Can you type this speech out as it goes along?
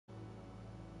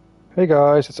Hey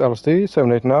guys, it's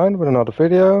EllisDee789 with another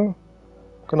video.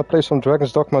 Gonna play some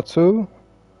Dragon's Dogma 2.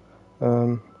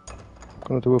 Gonna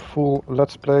do a full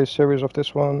Let's Play series of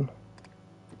this one.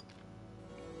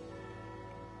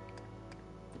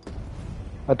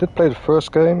 I did play the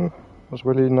first game, it was a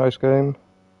really nice game.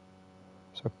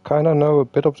 So I kinda know a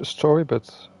bit of the story,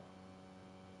 but...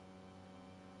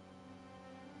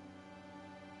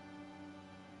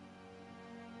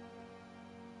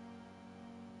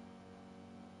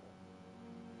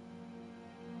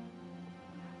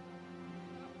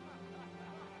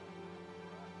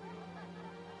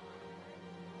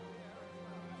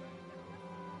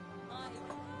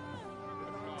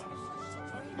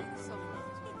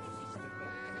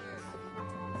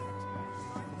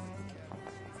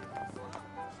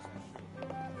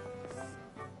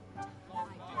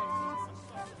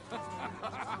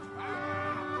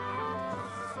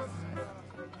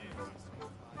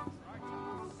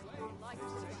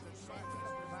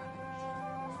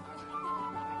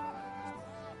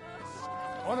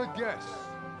 On a guess,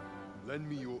 lend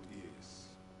me your ears.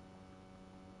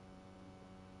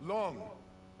 Long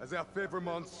as our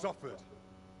Fevrimon suffered,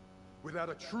 without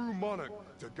a true monarch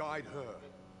to guide her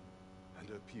and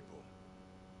her people.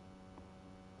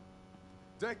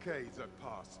 Decades have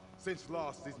passed since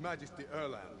last His Majesty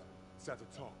Erland sat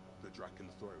atop the Draken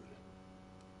throne.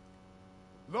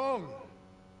 Long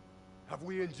have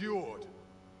we endured,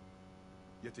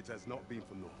 yet it has not been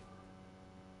for naught.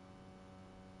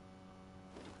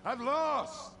 At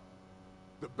last,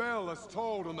 the bell has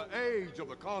tolled on the age of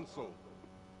the Council.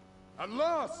 At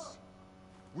last,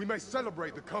 we may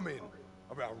celebrate the coming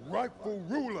of our rightful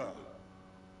ruler.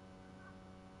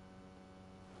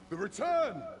 The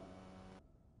return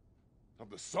of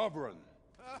the Sovereign.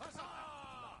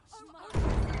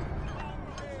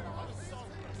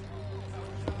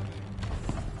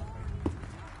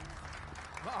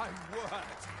 My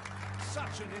word!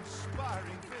 Such an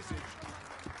inspiring visage.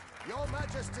 Your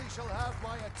Majesty shall have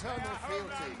my eternal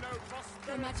fealty.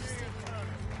 Your Majesty,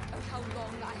 oh how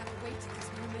long I have awaited this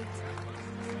moment.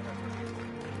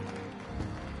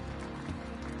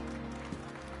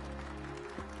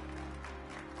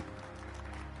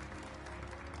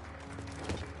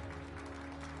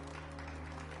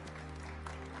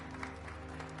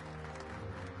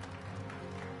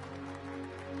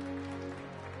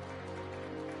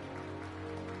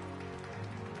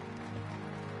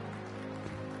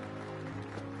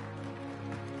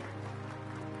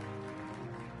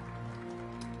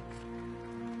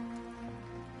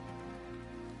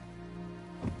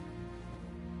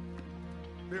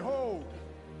 Behold,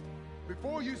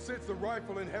 before you sits the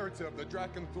rightful inheritor of the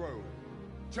Draken throne,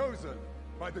 chosen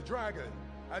by the dragon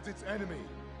as its enemy.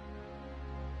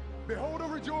 Behold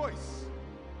and rejoice!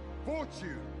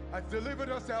 Fortune has delivered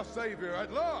us our savior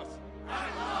at last!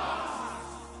 At last!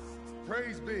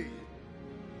 Praise be,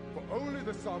 for only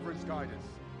the Sovereign's guidance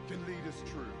can lead us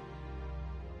true.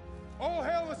 All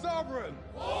hail the Sovereign!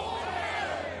 All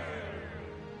hail!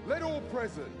 Let all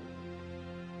present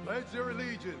pledge their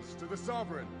allegiance to the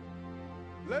Sovereign.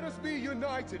 Let us be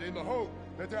united in the hope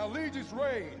that our liege's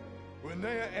reign will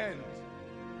ne'er end.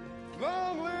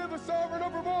 Long live the Sovereign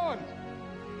of Vermont!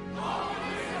 Long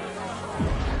live the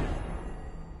Sovereign!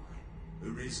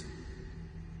 Arisen,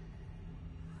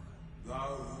 thou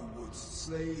who wouldst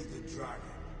slay the dragon,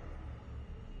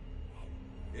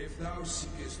 if thou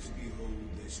seekest to behold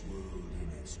this world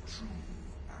in its true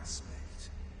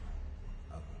aspect,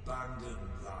 abandon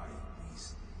thy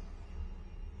reason.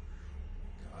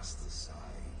 Cast aside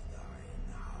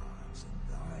thine heart and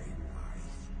thy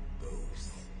life both.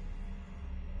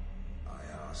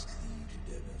 I ask thee to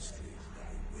demonstrate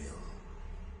thy will,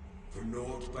 for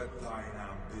naught but thine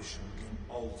ambition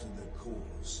can alter the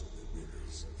course of the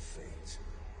rivers of fate.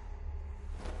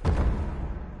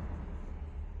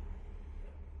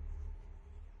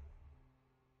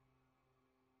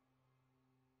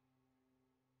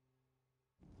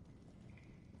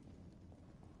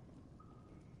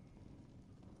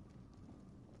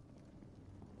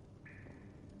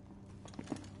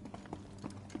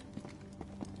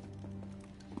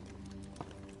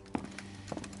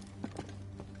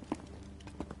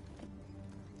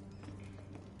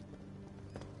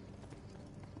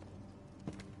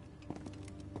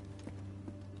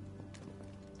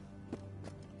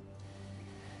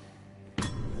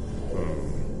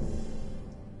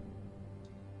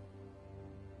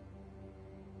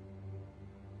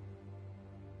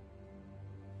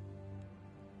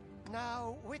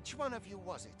 Now, which one of you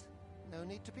was it? No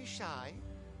need to be shy.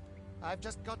 I've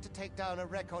just got to take down a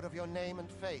record of your name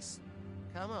and face.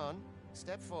 Come on,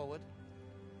 step forward.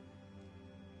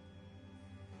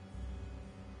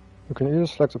 You can either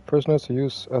select a prisoner to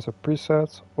use as a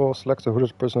preset, or select a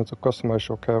hooded prisoner to customize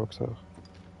your character.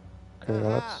 Okay,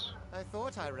 let's I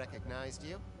thought I recognized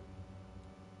you.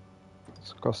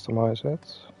 customize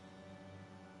it.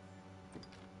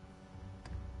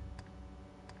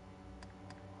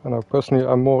 And now personally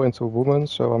I'm more into women,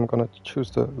 so I'm gonna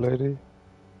choose the lady.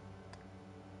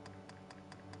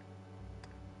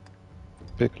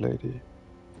 Big lady.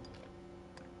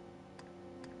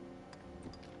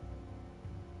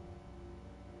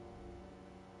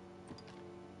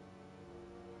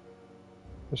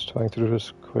 Just trying to do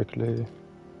this quickly.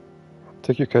 I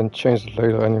think you can change it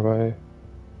later anyway.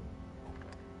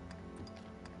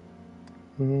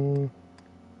 Ooh,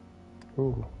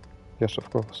 yes, of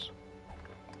course.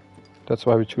 That's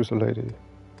why we choose a lady.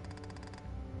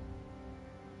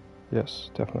 Yes,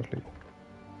 definitely.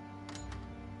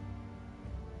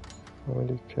 Don't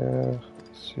really care.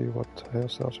 Let's see what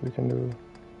hairstyles we can do.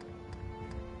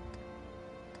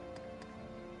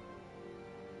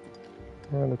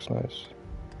 Yeah, looks nice.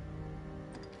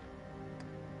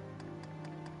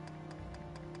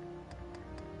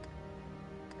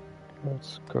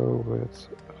 Let's go with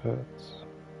red.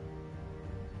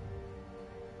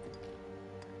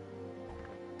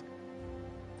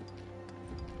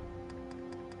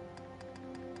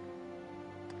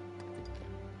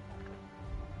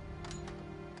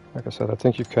 Like I said, I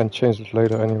think you can change it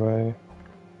later anyway.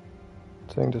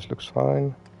 I think this looks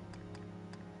fine.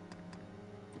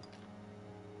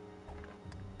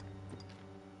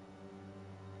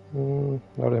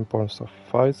 Now the important stuff.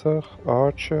 Fighter,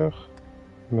 archer,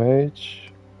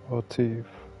 mage, or thief.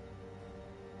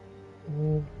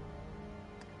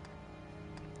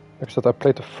 Like I said, I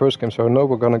played the first game, so I know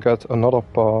we're gonna get another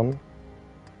pawn.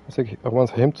 I think I want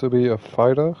him to be a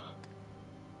fighter.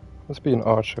 Let's be an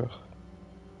archer.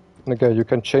 And again, you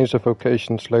can change the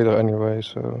vocations later anyway,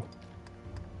 so...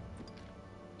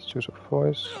 Let's choose a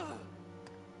voice.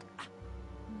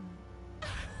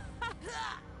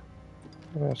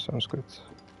 Yeah, sounds good.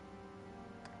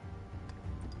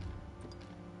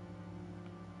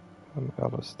 I'm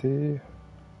EllisDee.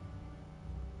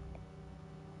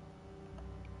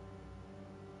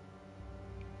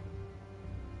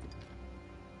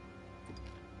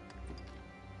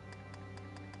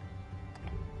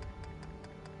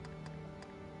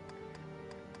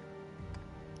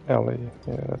 Ellie,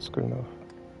 yeah, that's good enough.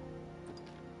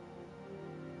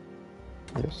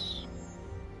 Yes.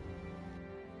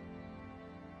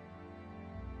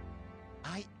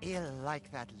 I ill like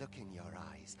that look in your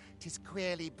eyes. 'Tis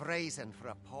queerly brazen for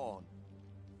a pawn.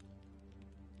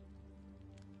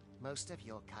 Most of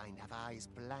your kind have eyes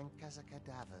blank as a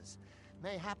cadaver's.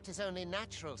 Mayhap 'tis only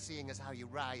natural, seeing as how you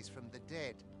rise from the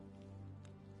dead.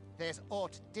 There's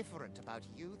aught different about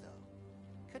you, though.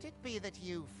 Could it be that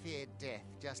you fear death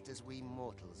just as we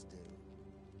mortals do?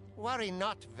 Worry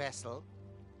not, vessel.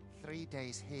 3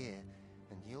 days here,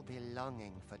 and you'll be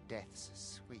longing for death's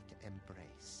sweet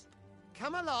embrace.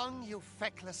 Come along, you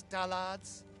feckless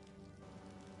dullards.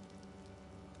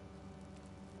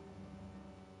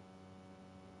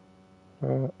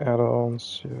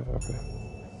 Add-ons, yeah, okay.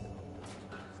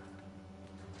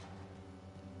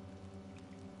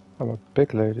 I'm a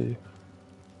big lady.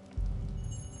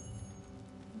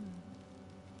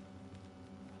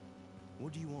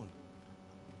 What do you want?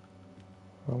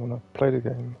 I wanna play the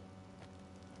game.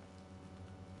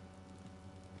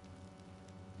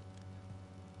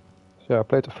 Yeah, I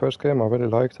played the first game, I really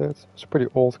liked it. It's a pretty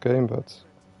old game, but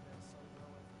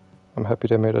I'm happy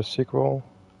they made a sequel.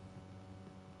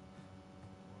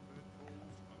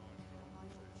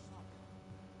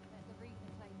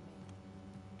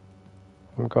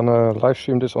 I'm gonna live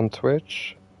stream this on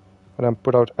Twitch and then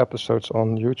put out episodes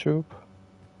on YouTube.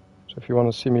 So if you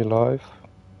want to see me live,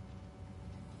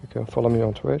 you can follow me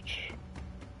on Twitch.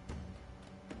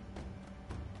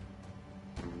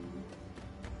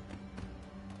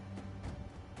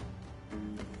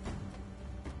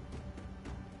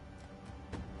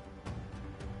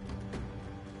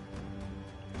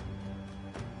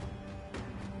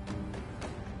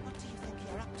 What do you think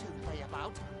you're up to,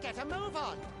 layabout? Get a move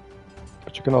on!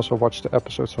 But you can also watch the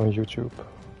episodes on YouTube.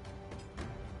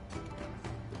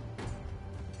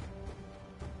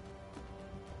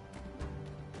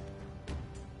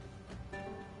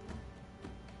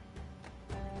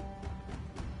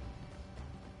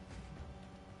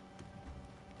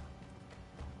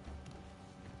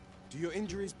 Do your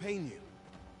injuries pain you?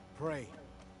 Pray,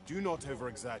 do not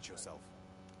overexert yourself.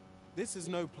 This is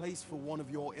no place for one of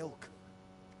your ilk.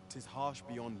 'Tis harsh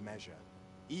beyond measure.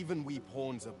 Even we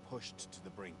pawns are pushed to the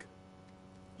brink.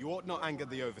 You ought not anger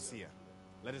the overseer.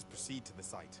 Let us proceed to the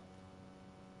site.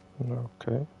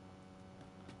 Okay.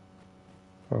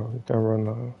 Oh, you can run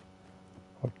now.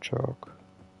 Or jog.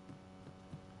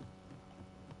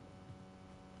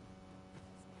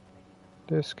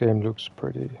 This game looks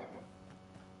pretty.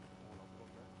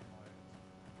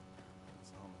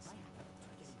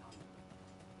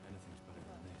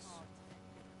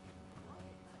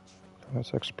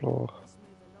 Let's explore.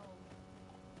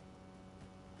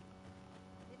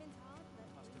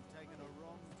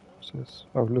 What's this?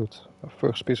 Oh, loot. A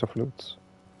first piece of loot.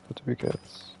 What do we get?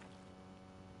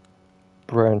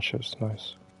 Branches,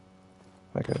 nice.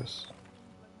 I guess.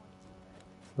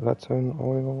 Latin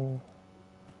oil.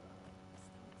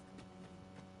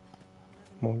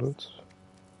 More loot.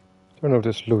 I don't know if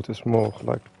this loot is more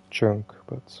like junk,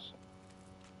 but...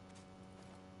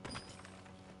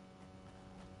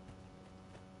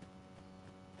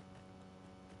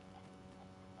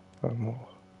 Oh, more.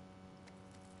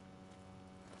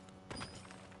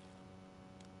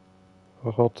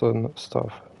 Rotten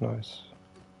stuff, nice.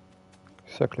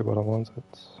 Exactly what I wanted.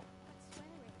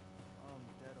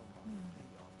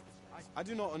 I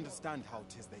do not understand how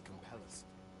 'tis they compel us.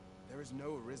 There is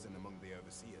no arisen among the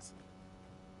overseers.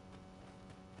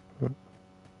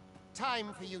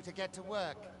 Time for you to get to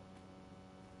work.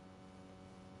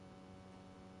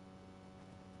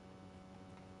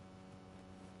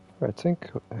 I think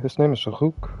his name is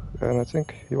Rook, and I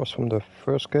think he was from the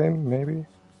first game, maybe?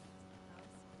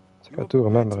 I think I do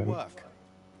remember him. Work.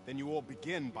 Then you all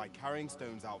begin by carrying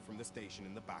stones out from the station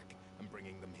in the back and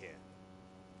bringing them here.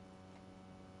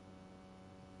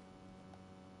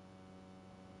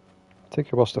 I think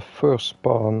it was the first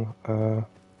spawn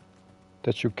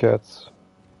that you get.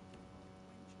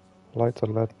 Light a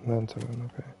lantern,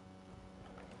 okay.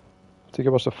 I think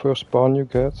it was the first spawn you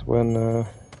get when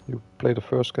you play the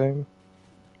first game.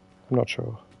 I'm not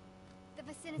sure.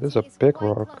 This is a big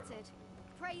rock.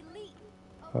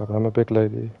 I'm a big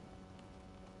lady.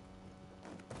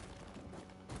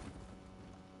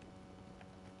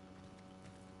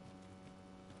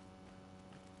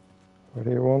 Where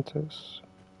do you want this?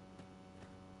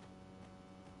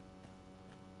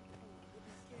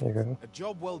 There you go. A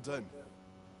job well done.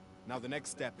 Now the next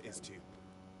step is to...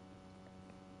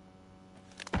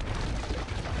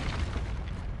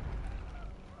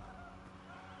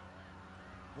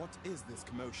 What is this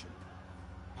commotion?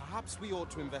 Perhaps we ought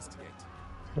to investigate.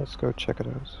 Let's go check it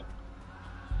out.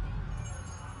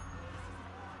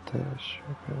 Dash,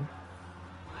 okay.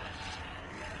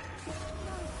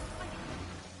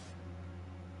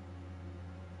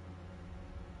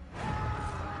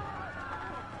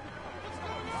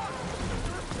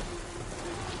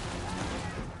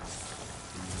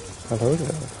 Hello there.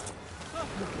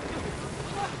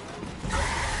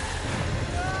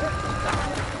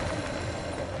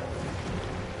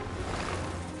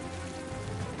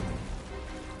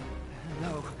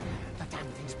 No, the damn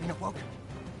thing's been awoken.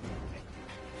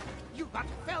 You got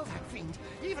to fell that fiend,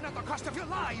 even at the cost of your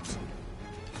lives.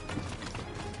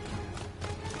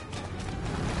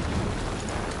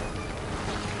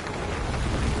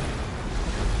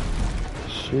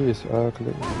 She's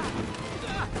ugly.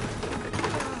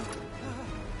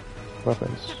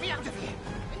 Weapons. Get me out of here!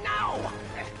 Now!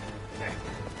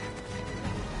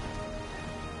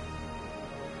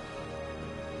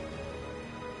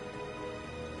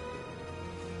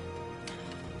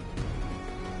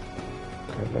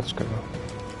 Okay, let's go.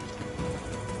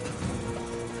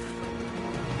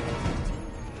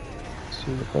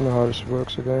 See, I don't know how this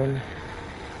works again.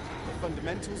 The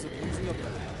fundamentals of using a bow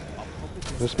are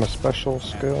This is my special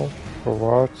skill,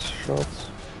 forward shots.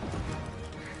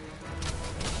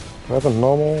 Do I have a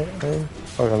normal aim?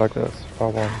 Oh yeah, like that,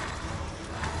 R1.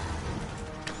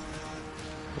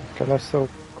 Can I still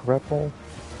grapple?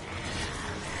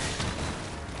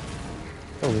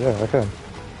 Oh yeah, I can.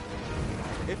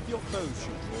 If your foes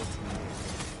should draw to you,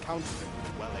 counter them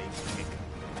with well-aimed kick.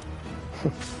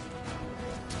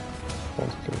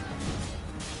 That's good.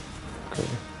 Okay.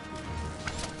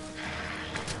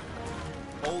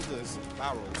 Boulders,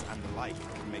 barrels, and the like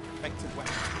can make effective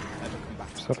weapons for clever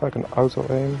combatants. Is that like an auto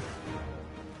aim?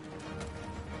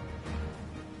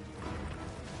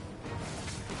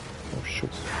 Oh shoot.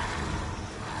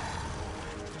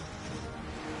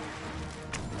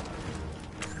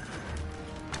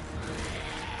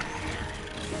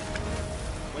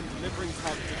 When delivering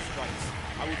targeted strikes,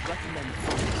 I would recommend...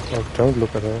 Oh, don't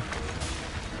look at her.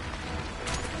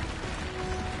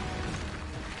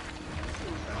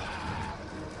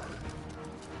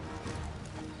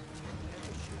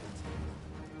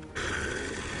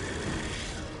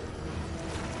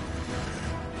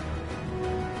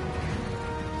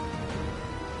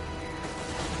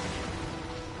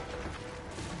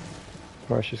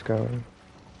 Where she's going.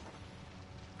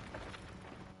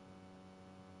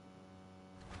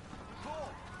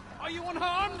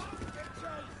 unharmed?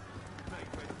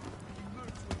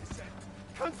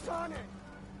 Concern it!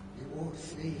 You ought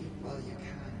flee while you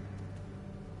can.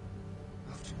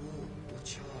 After all, your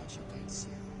charge awaits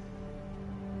you.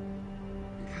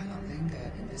 You cannot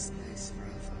linger in this place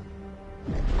forever.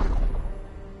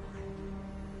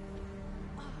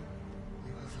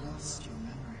 You have lost your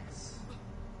memories.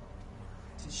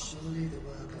 It is surely the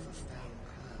work of a foul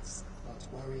curse, but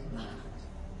worry not.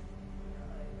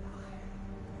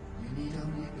 You need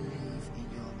only believe in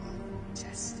your own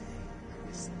destiny,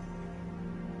 Ellis.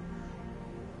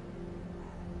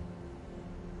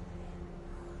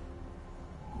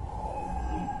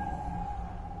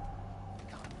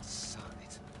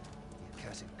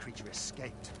 Creature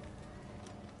escaped.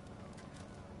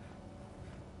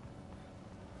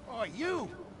 Oh, you!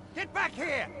 Get back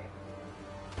here!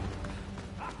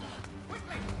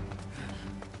 Quickly!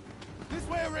 This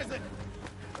way or is it?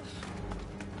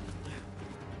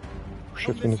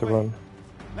 Shit, we need to run.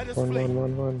 Let us Run, flee.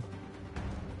 run.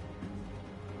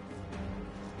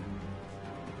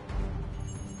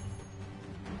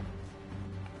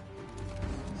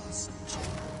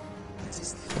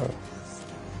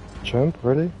 Jump,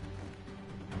 ready?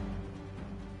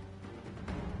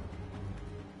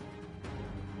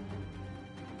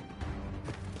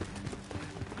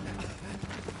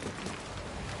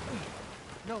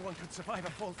 No one could survive a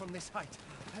fall from this height.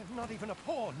 Not even a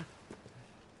pawn.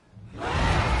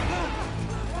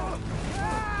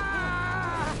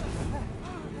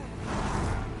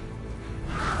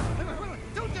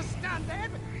 Don't just stand there!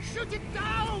 Shoot it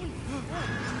down!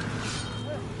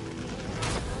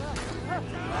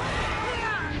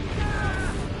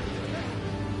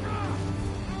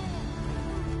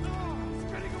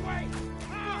 Spreading away!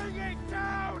 Bring it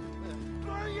down!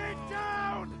 Bring it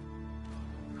down!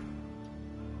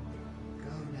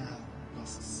 Go now,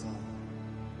 lost soul.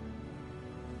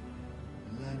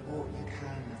 Learn all you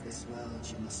can of this world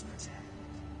you must protect.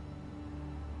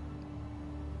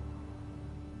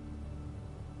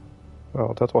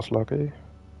 Well, that was lucky.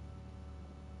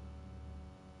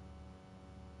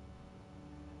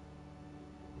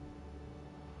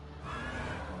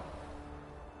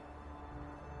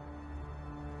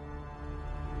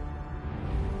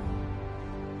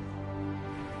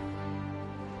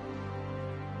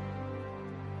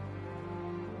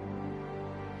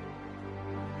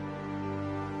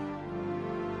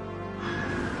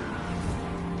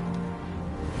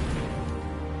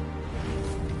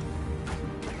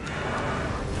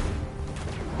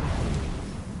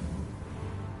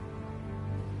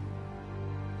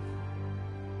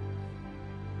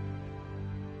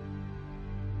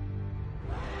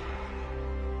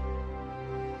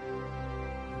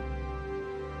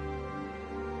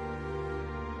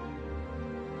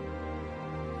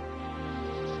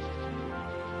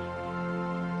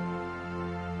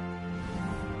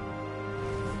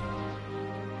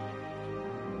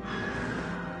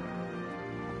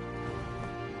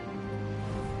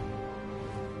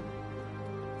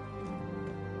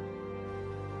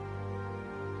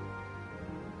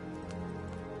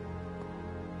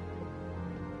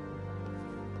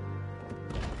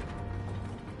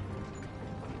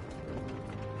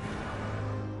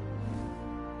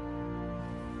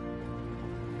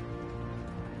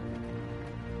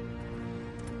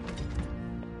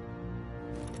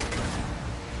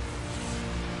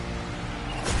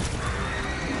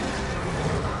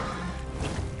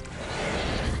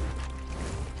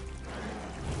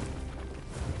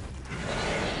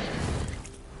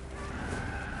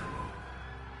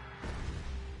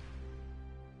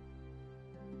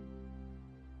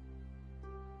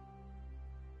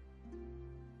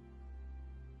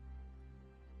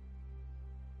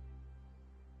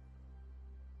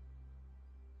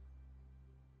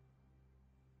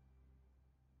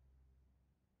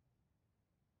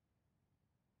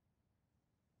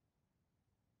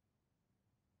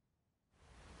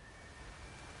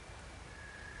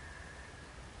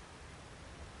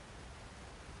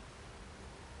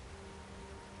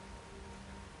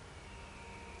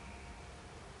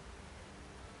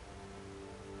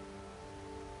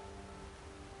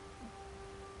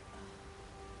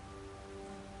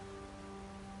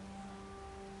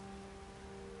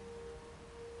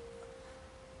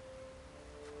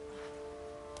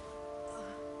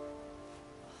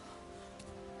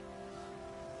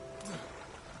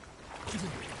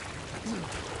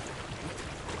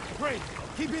 Pray,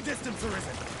 keep your distance,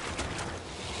 Arisen.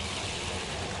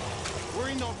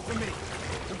 Worry not for me.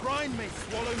 The brine may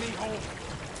swallow me whole,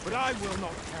 but I will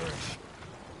not perish.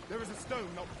 There is a stone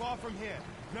not far from here,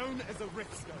 known as a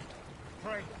rift stone.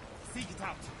 Pray, seek it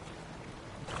out.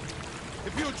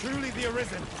 If you're truly the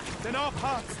Arisen, then our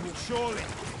paths will surely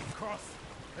cross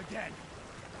again.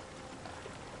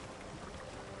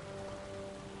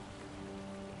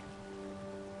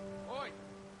 Oi!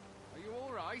 Are you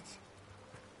all right?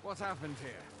 What happened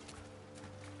here?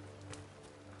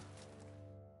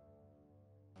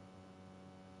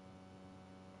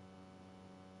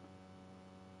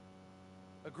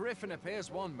 A griffin appears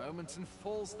one moment and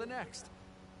falls the next.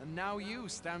 And now you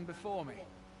stand before me.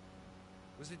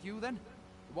 Was it you then?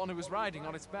 The one who was riding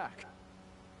on its back?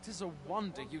 It is a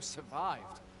wonder you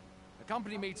survived.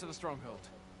 Accompany me to the stronghold.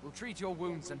 We'll treat your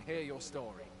wounds and hear your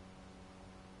story.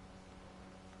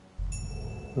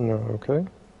 No, okay.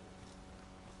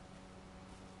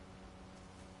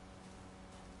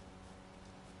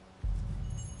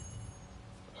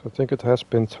 So I think it has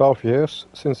been 12 years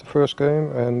since the first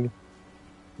game, and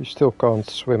we still can't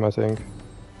swim, I think.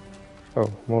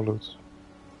 Oh, more loot.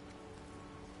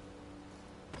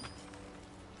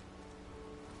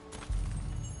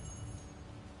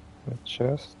 A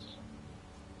chest.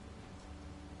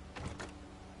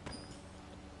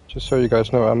 Just so you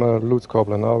guys know, I'm a loot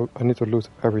goblin. I need to loot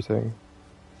everything.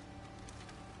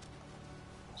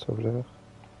 It's over there.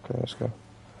 Okay, let's go.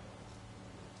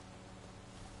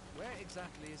 Where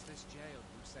exactly is this jail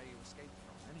you say you escaped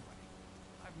from, anyway?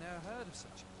 I've never heard of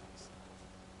such a place.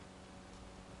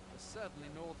 There's certainly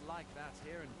naught like that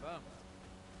here in Vermont.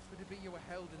 Could it be you were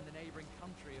held in the neighboring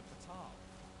country of Batal?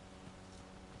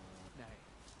 Nay,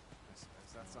 I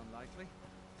suppose that's unlikely.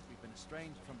 We've been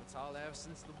estranged from Batal ever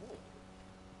since the war.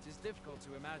 It is difficult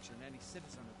to imagine any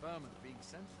citizen of Vermont being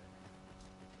sent there.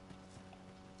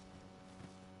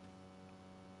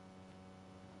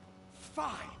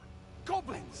 Fine!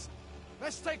 Goblins!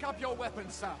 Let's take up your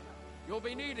weapons, sir. You'll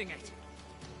be needing it.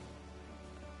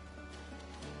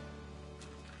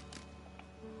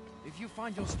 If you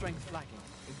find your strength flagging,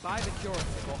 imbibe a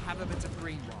curative or have a bit of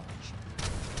green watch.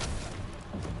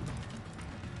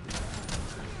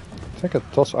 I think it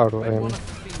does auto When aim. one of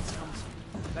the fiends comes,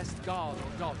 best guard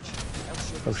or dodge,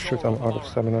 else you'll Oh be shit, sore I'm on out the of morrow.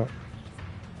 stamina.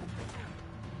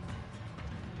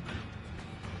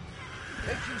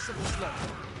 Make use of the slope.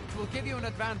 It will give you an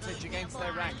advantage against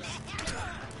their ranks.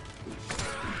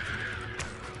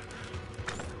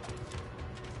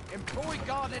 Employ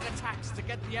guarded attacks to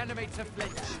get the enemy to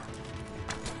flinch.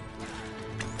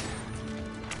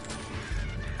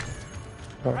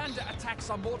 Right. Random attacks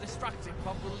are more destructive,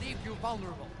 but will leave you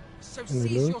vulnerable. So Any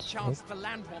seize your loot? chance to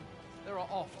land one. There are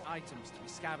oft items to be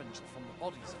scavenged from the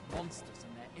bodies of monsters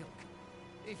and their ilk.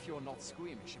 If you're not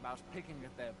squeamish about picking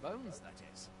at their bones, that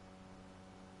is.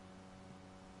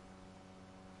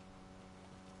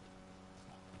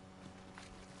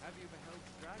 Have you beheld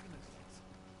the dragon as yet?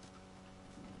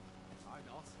 I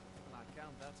not, and I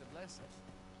count that a blessing.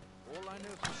 All I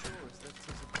know for sure is that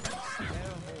 'tis a beast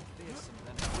ever more fearsome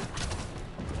than a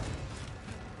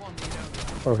one need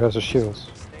only Oh, he has a shield.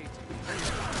 state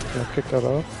Can I kick that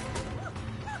off?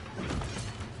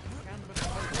 can but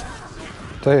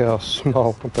hope. They are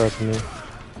small compared to me.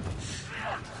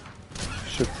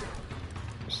 Shit.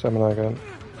 Stamina again.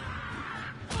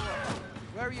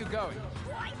 Where are you going?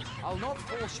 I'll not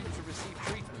force you to receive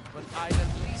treatment, but I'd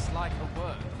at least like a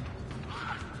word.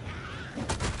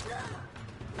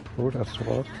 Oh, that's a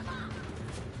lot.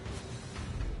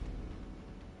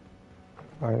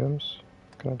 Items.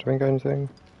 Can I drink anything?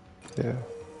 Yeah.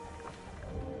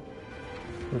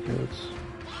 Okay, it's...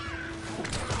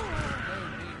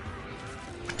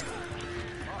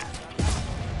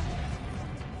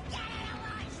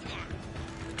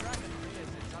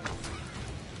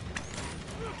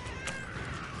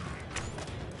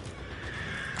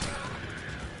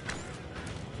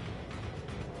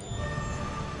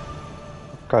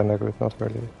 Kinda good, not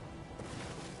really.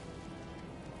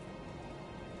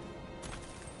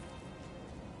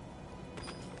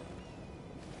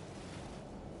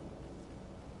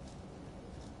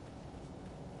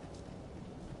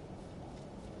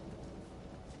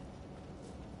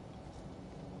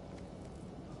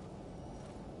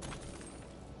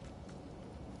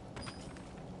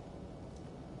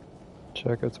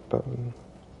 Check its bone.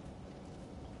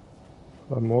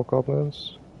 More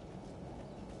goblins.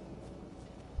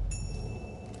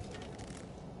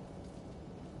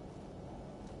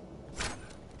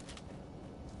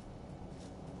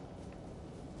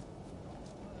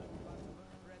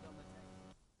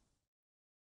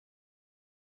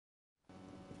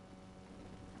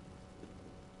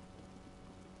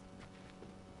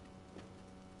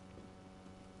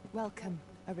 Welcome,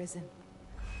 Arisen.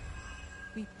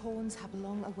 We pawns have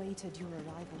long awaited your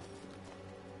arrival.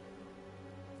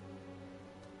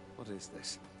 What is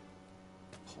this?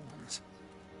 Pawns.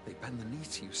 They bend the knee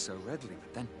to you so readily,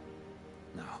 but then...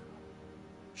 No.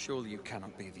 Surely you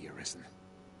cannot be the Arisen.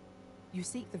 You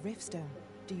seek the Riftstone,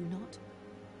 do you not?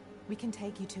 We can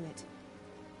take you to it.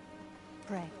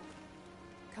 Pray.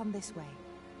 Come this way.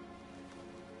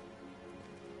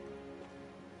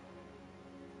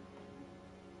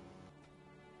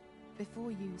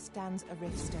 Before you stands a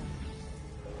Riftstone.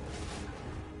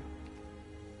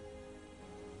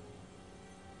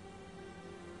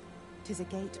 Tis a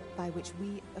gate by which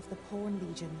we of the Pawn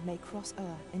Legion may cross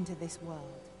into this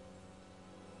world.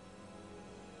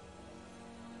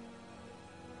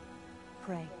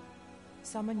 Pray,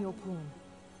 summon your pawn.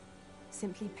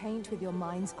 Simply paint with your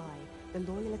mind's eye the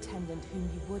loyal attendant whom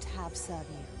you would have serve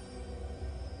you.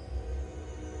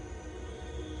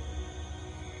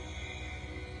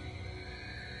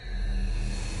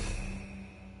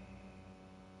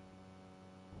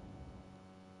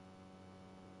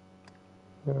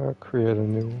 Create a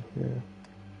new,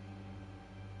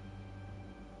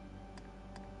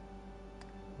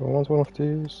 I want one of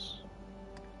these.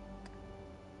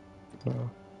 No.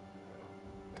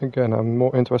 Again, I'm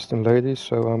more interested in ladies,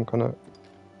 so I'm gonna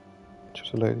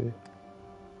choose a lady.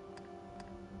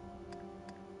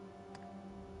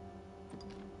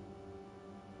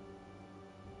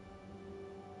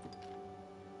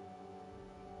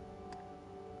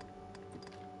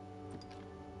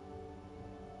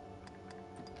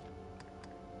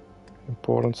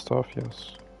 Important stuff,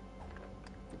 yes.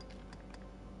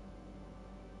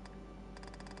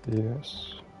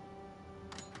 Yes.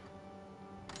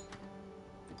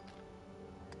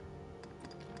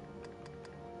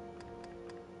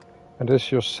 And this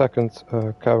is your second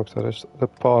character, this is the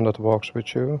pawn that walks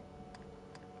with you.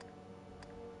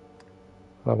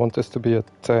 I want this to be a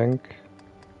tank.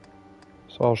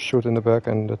 So I'll shoot in the back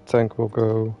and the tank will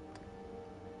go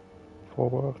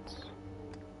forward.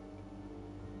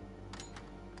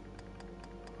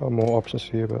 More options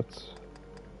here, but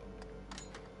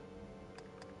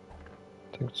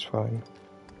I think it's fine.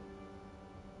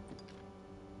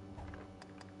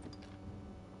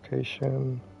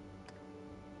 Location.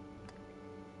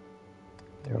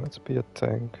 Yeah, let's be a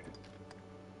tank.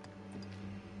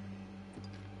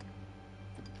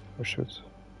 Oh shoot.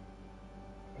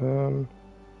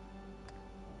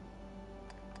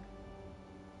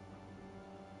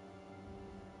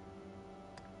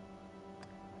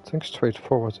 I think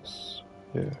straightforward is,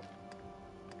 yeah. The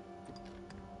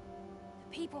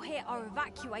people here are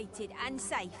evacuated and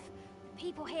safe. The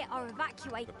people here are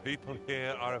evacuated. The people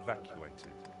here are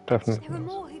evacuated. Definitely. There are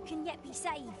more who can yet be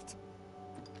saved.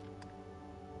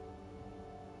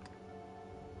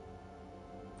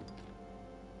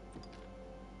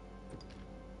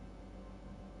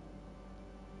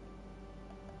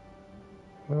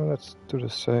 Let's do the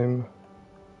same.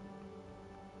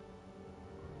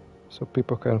 So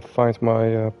people can find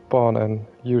my pawn and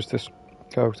use this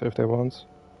character if they want.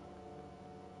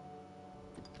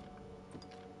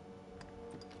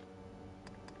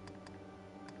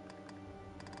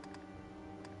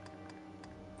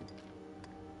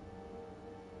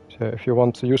 So if you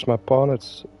want to use my pawn,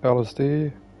 it's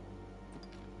EllisDee.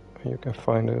 You can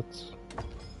find it.